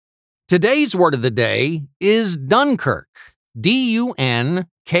Today's word of the day is Dunkirk. D-U-N-K-I-R-K.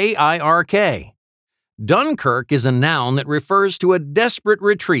 Dunkirk is a noun that refers to a desperate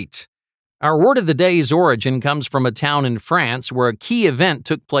retreat. Our word of the day's origin comes from a town in France where a key event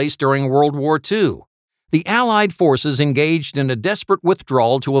took place during World War II. The Allied forces engaged in a desperate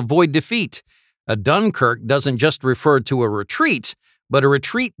withdrawal to avoid defeat. A Dunkirk doesn't just refer to a retreat, but a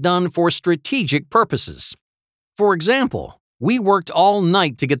retreat done for strategic purposes. For example, we worked all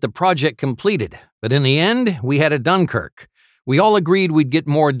night to get the project completed, but in the end, we had a Dunkirk. We all agreed we'd get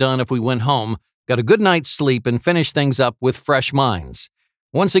more done if we went home, got a good night's sleep, and finished things up with fresh minds.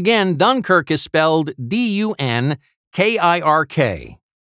 Once again, Dunkirk is spelled D-U-N-K-I-R-K.